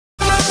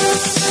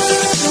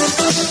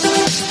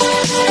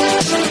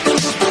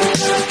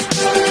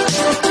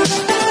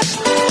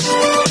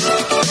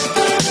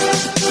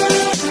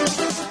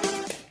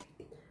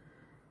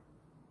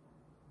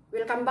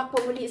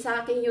muli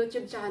sa aking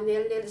YouTube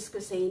channel, Nild'z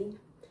Cuisine.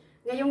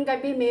 Ngayong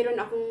gabi, meron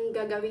akong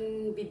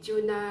gagawing video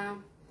na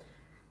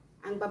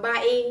ang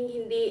babaeng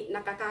hindi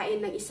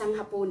nakakain ng isang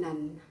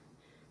hapunan.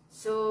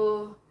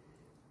 So,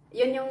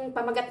 yun yung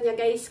pamagat niya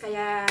guys,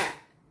 kaya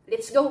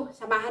let's go,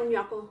 samahan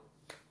niyo ako.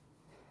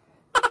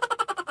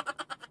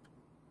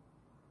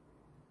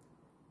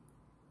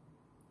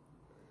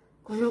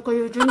 Kaya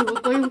kayo dyan, huwag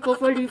kayong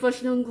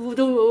papalipas ng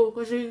gutom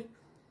kasi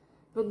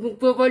pag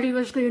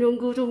magpapalipas kayo ng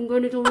gutom,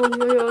 ganito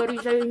mangyayari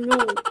sa inyo.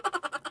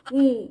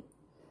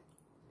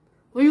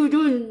 Kayo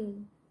dyan,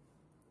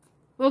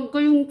 huwag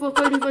kayong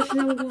papalipas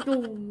ng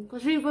gutom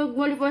kasi pag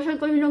malipasan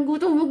kayo ng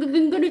gutom,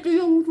 magiging ganito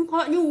yung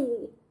mukha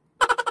nyo.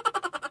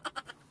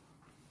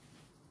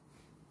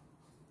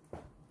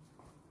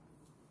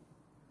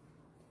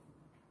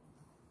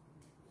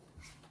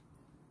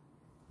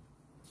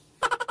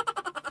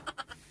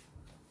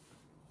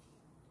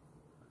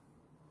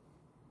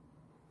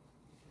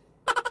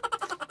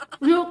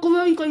 Kaya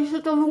kumain kayo sa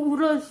tamang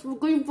oras.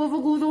 Huwag kayong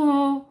papagutom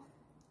ha.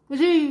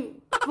 Kasi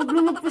pag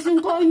lumagpas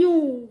yung kain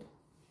nyo,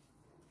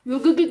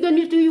 magiging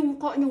ganito yung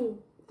mukha nyo.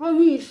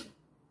 Promise.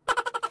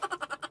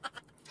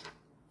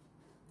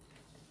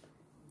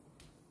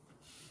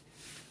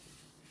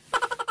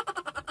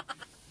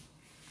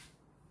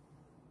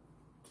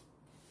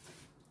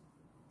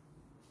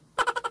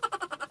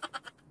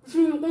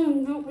 Kasi ako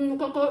hindi ako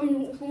nakakain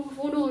ng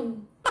hapunan.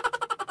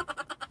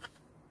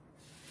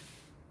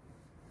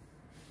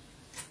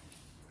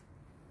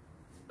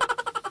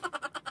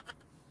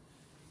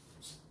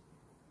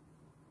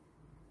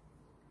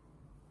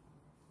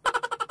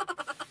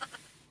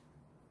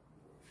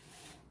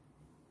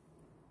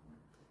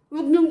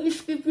 Huwag niyong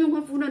i-skip yung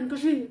hapunan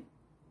kasi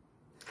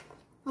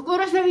pag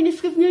oras na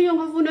in-skip niyo yung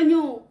hapunan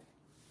niyo,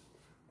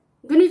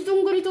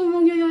 ganitong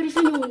mangyayari sa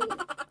inyo.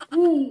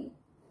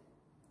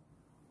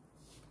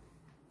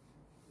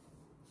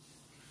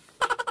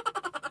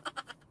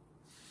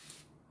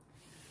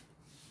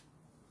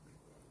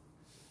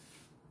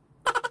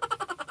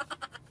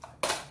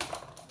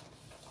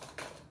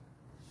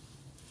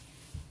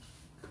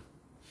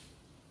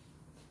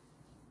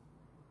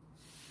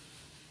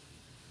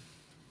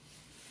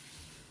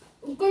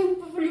 Huwag kayong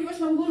papalipas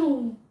ng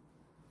gulong.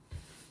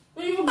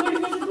 Kaya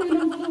magbalikas kayo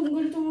ng gulong,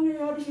 ganito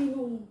mangyayari sa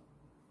inyo.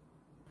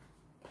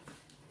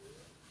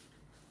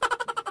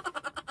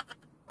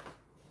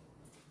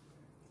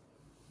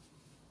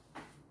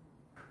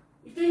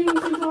 Ito yung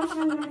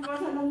sitwasyon ng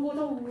nalipasan ng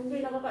gulong, hindi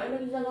nakakain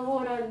ng isang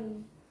hapunan.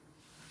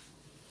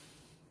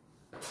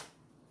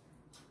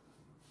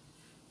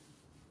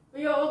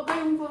 Kaya huwag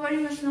kayong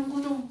papalipas ng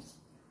gulong.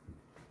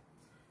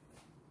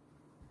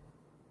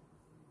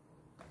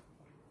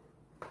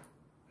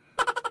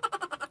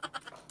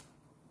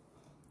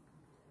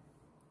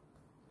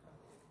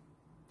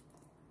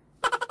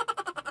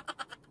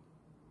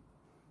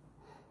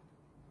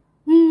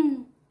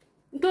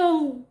 Ikaw!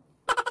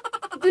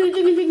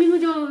 Tingin-tingin mo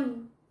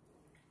dyan!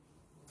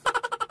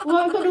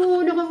 Huwag ka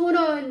doon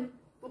nakapunan!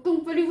 Huwag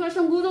kang palipas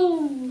ng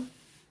gutom!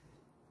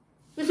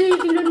 Kasi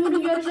tingnan mo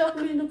nangyari sa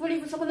akin,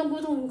 nagpalipas ako ng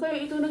gutom,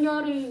 kaya ito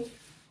nangyari.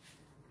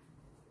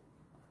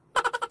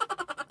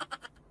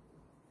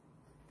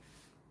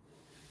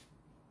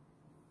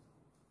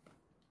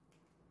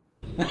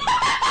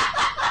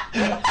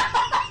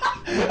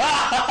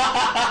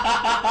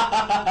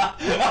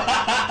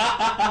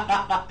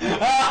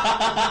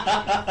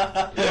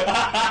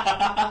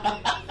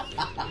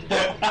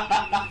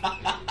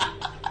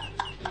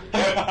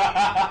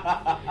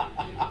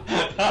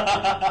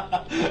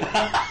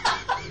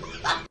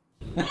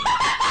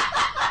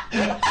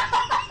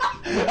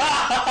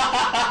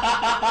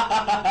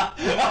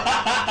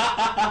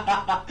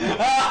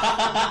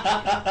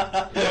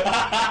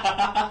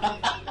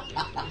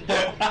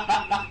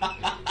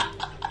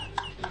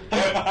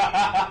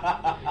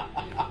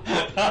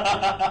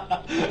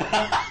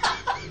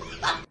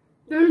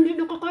 Pero hindi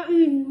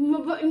nakakain,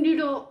 mabaeng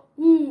dilo.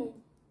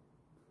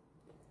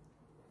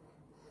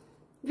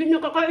 Hindi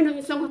nakakain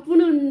ng isang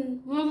hapunan,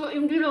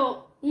 mabaeng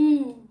dilo.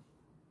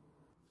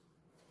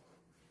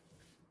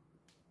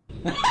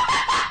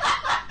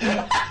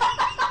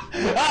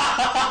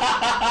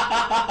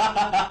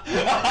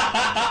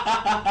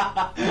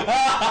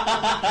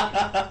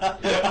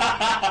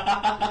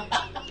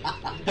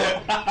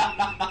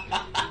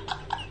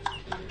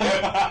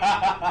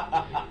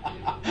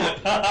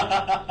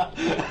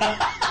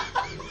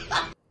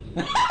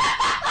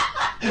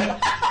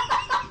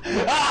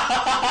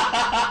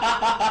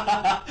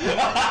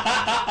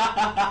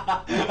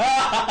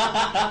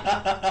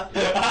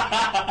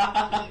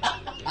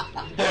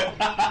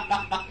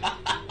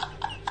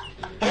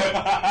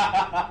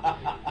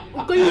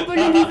 Huwag kayong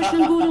palilipas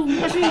ng gulong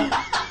kasi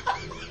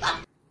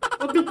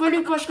pag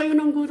nagpalipas kayo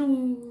ng gulong,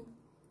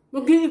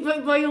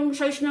 mag-iiba-iba yung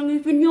size ng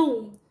ngipin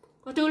nyo.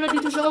 Katulad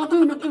dito sa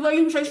akin, nag-iba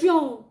yung size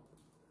nyo.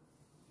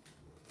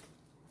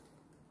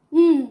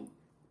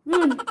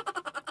 Yan.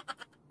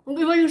 Kung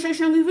iba yung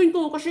size ng ngipin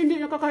ko kasi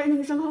hindi nakakain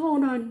ng isang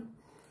hapunan.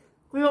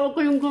 Kaya huwag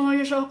kayong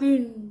gumaya sa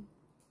akin.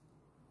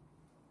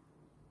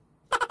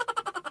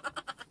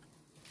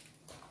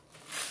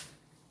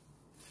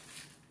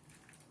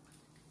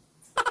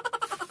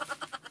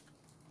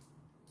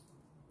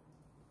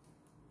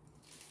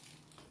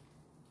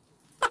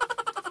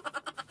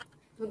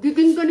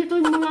 Nagiging ganito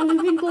yung mga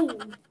ngipin ko.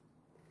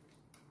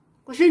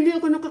 Kasi hindi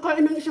ako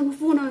nakakain ng isang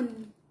hapunan.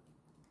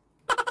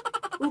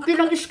 Okay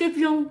lang skip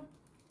yung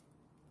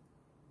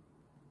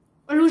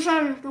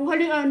alusal,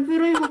 tanghalian,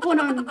 pero yung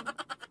hapunan,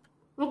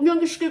 huwag niyang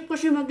skip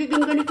kasi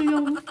magiging ganito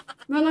yung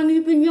mga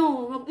ngipin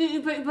niyo.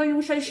 Mag-iiba-iba yung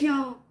size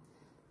niya.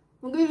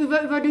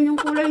 Mag-iiba-iba din yung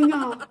kulay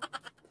niya.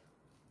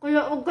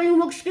 Kaya huwag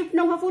kayong mag-skip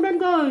ng hapunan,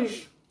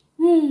 guys.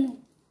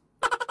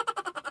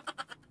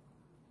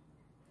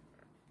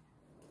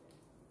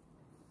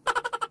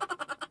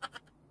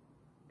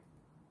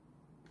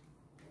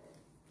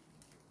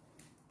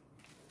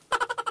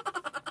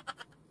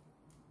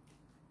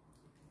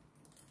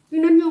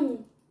 Tingnan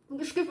niyo,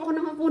 mag-skip ako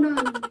ng hapunan.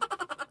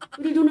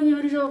 Hindi ito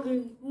nangyari sa akin.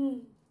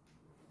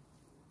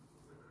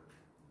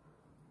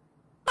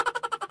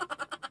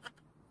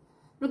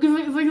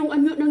 Nag-iba-iba yung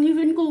anyo ng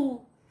ngipin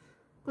ko.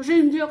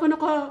 Kasi hindi ako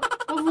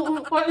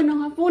nakakain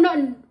ng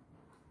hapunan.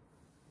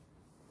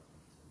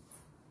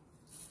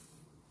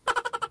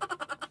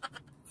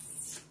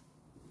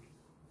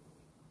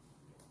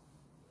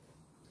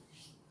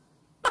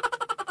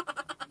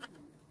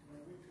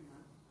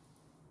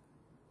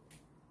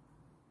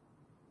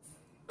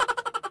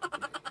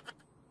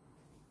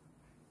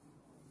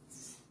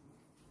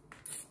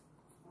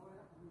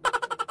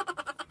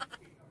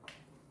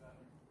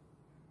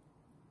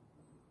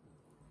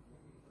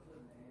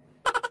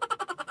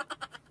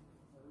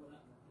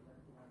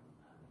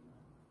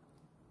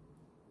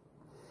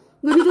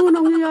 Ganito ang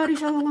nangyayari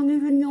sa mga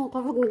ngipin nyo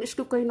kapag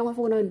nag-skip kayo ng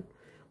hapunan.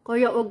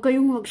 Kaya huwag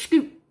kayong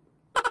mag-skip.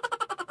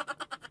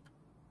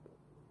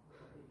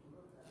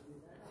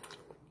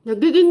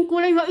 Nagiging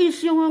kulay mais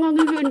yung mga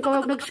ngipin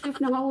kapag nag-skip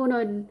ng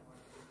hapunan.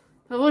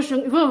 Tapos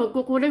yung iba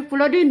magkukulay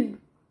pula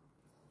din.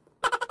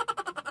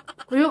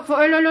 Kaya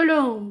paalala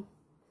lang.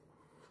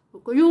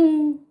 Huwag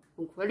kayong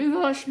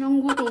magpalihas ng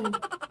gutom.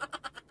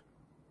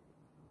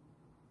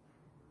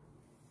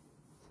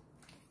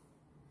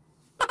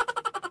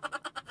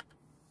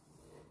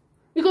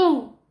 Ikaw,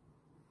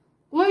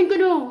 kuhain ka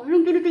na.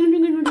 Anong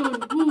tinitingin mo doon?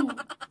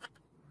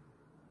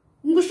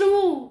 Kung gusto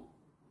mo,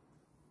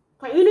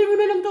 kainin mo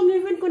na lang itong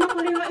ngipin ko na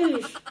kulay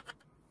mais.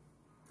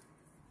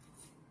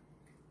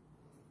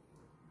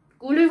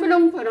 Kulay ko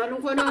lang,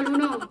 panalong-panalo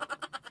na.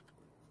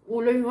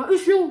 Kulay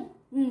mais yun.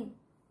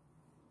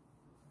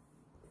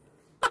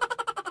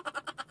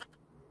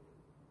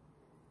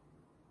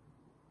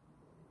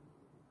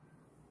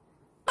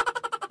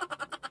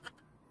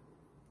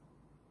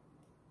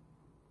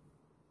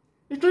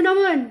 Ito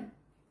naman,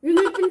 yung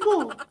ngipin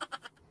ko.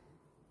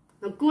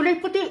 Nagkulay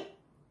puti.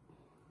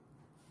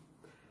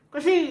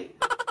 Kasi,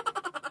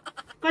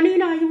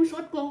 kanina yung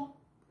suot ko,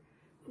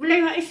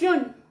 kulay mais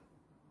yun.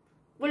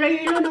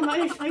 Kulay ilo na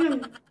mais, ayun.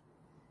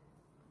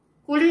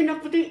 Kulay na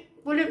puti,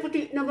 kulay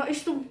puti na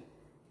mais to.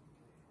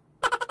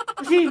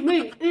 Kasi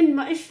made in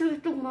mais to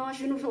itong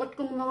mga sinusuot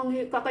kong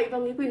mga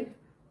kakaibang ngipin.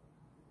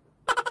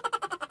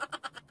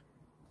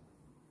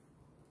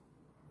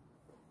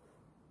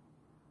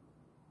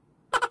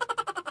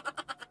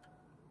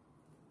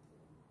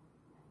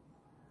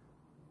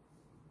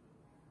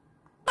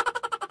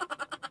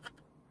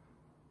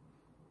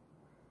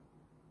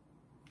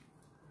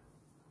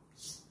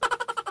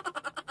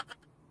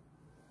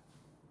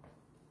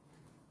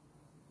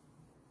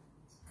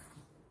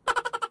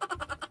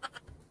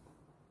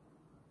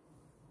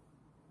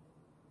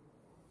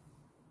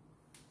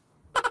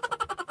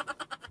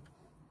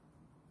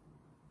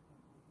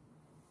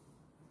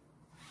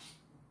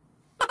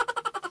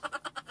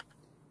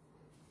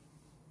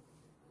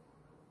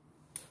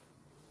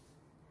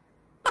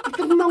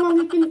 Itong mga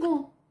ngipin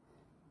ko,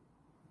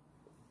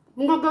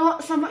 mga gawa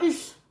sa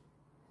mais.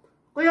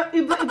 Kaya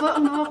iba-iba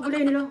ang mga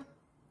kulay nila.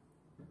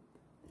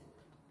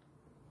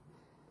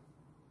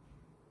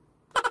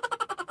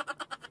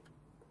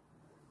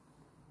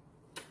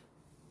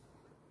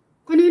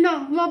 Kanina,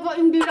 maba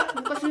yung dila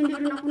ko kasi hindi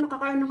rin ako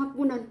nakakain ng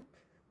hapunan.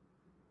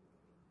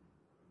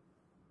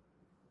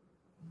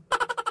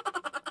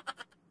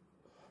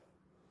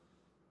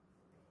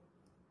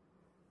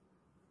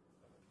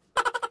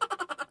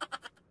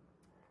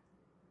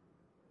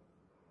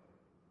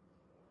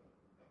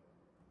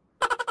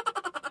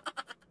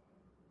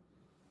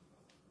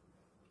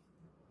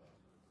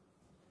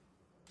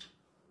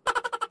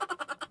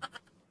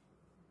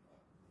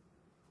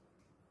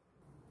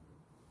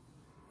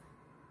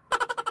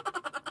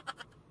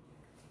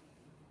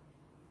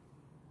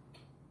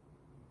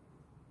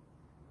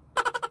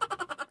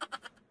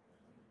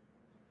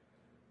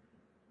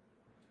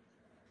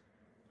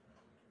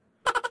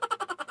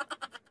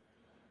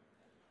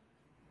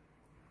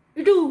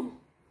 Ito,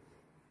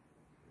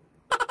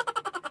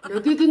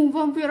 nagiging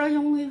vampira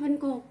yung ngipin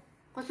ko.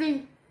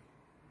 Kasi,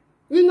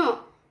 yun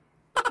nga,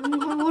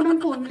 yung hapunan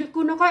ko, hindi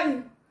ko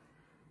nakain.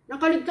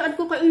 Nakaligtaan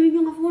ko kainin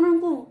yung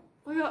hapunan ko.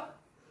 Kaya,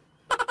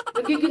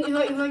 nagiging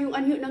iba-iba yung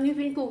anyo ng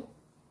ngipin ko.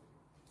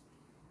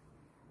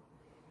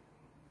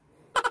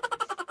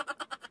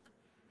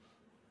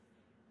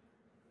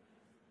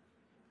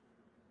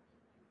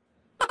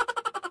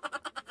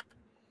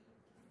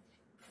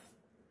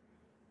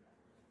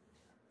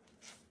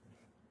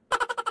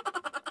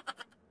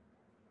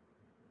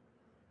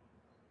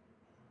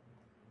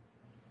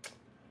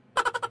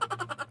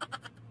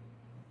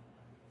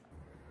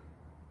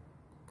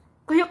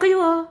 kayo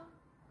ha.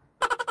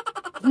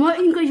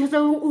 Kumain kayo sa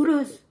tawang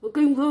oras. Huwag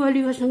kayong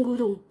babaliwas ng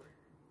gutom.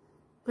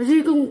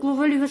 Kasi kung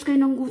babaliwas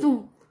kayo ng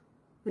gutom,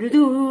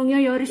 ito ang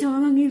mangyayari sa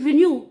mga ngipin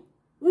nyo.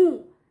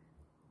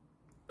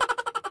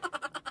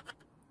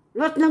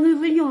 Lahat ng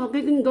ngipin nyo,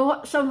 magiging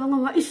gawa sa mga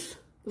mais.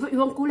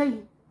 Iba-ibang kulay.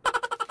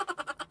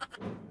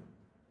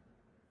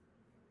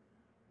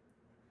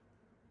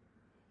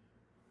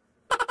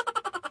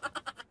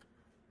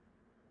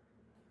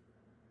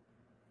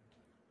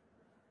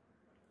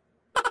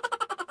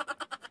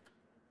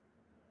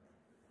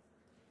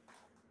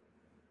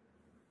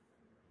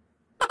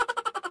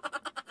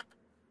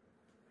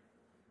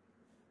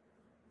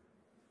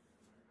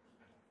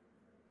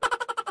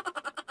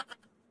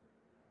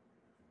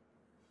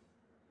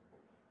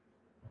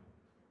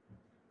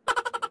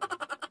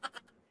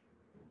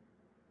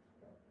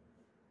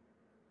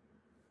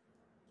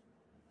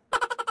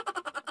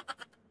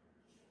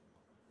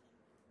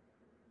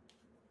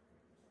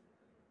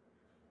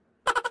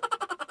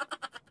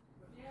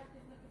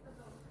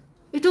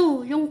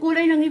 Ito, yung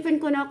kulay ng ngipin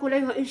ko na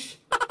kulay mais.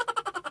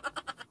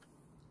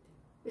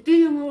 Ito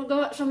yung mga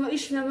gawa sa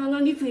mais na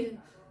mga ngipin.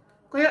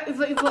 Kaya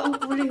iba-iba ang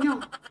kulay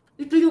niya.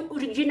 Ito yung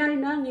original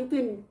na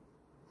ngipin.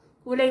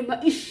 Kulay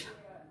mais.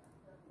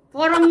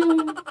 Parang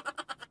yung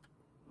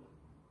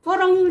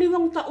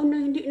 5 taon na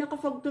hindi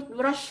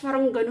nakapag-toothbrush,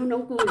 parang ganun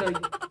ang kulay.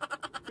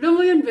 Alam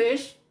mo yun,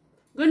 bes?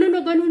 Ganun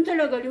na ganun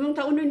talaga. 5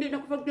 taon na hindi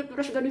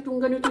nakapag-toothbrush, ganito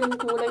yung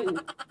kulay.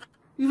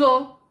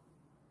 Diba?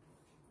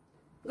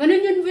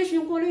 Ganun yan, bes,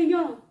 yung kulay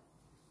niya.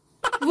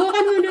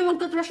 Bukan mo hindi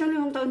mag-toothbrush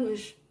ng 5 taon,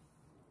 bes.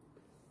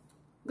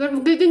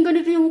 Magiging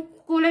ganito yung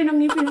kulay ng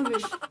ngipin mo,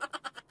 bes.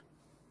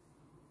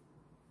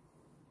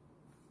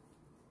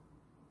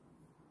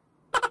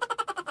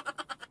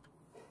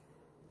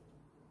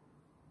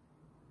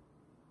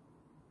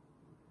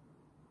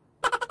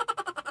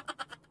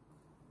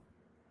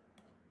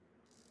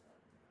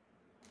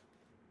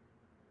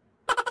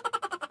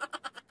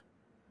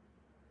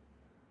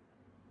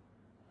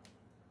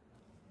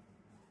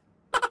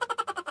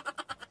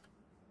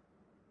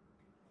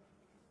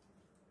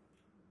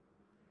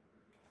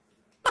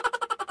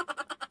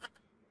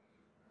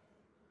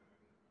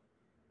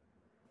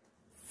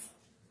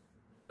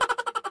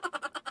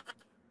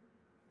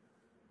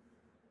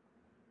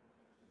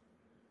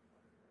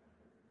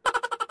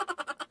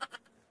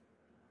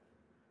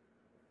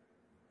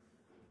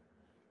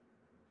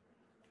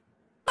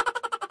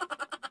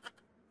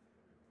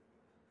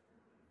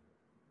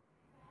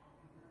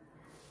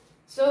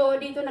 So,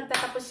 dito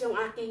nagtatapos yung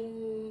aking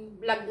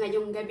vlog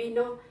ngayong gabi,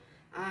 no?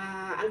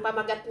 Ang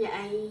pamagat niya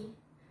ay,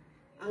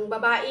 ang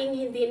babaeng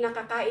hindi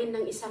nakakain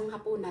ng isang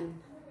hapunan.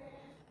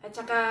 At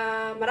saka,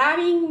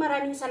 maraming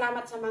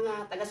salamat sa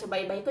mga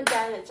taga-subaybay ko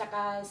dyan. At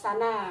saka,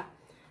 sana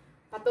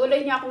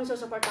patuloy niyo akong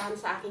susuportahan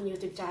sa aking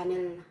YouTube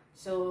channel.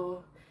 So,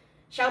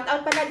 shout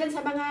out pala dyan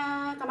sa mga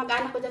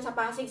kamag-anak ko dyan sa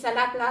Pasig, sa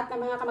lahat-lahat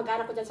ng mga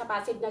kamag-anak ko dyan sa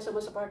Pasig na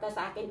sumusuporta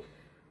sa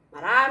akin.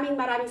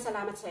 Maraming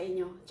salamat sa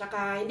inyo.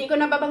 Tsaka, hindi ko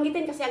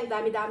nababanggitin kasi ang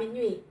dami-dami nyo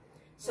eh.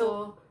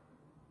 So,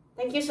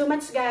 thank you so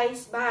much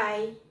guys.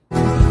 Bye!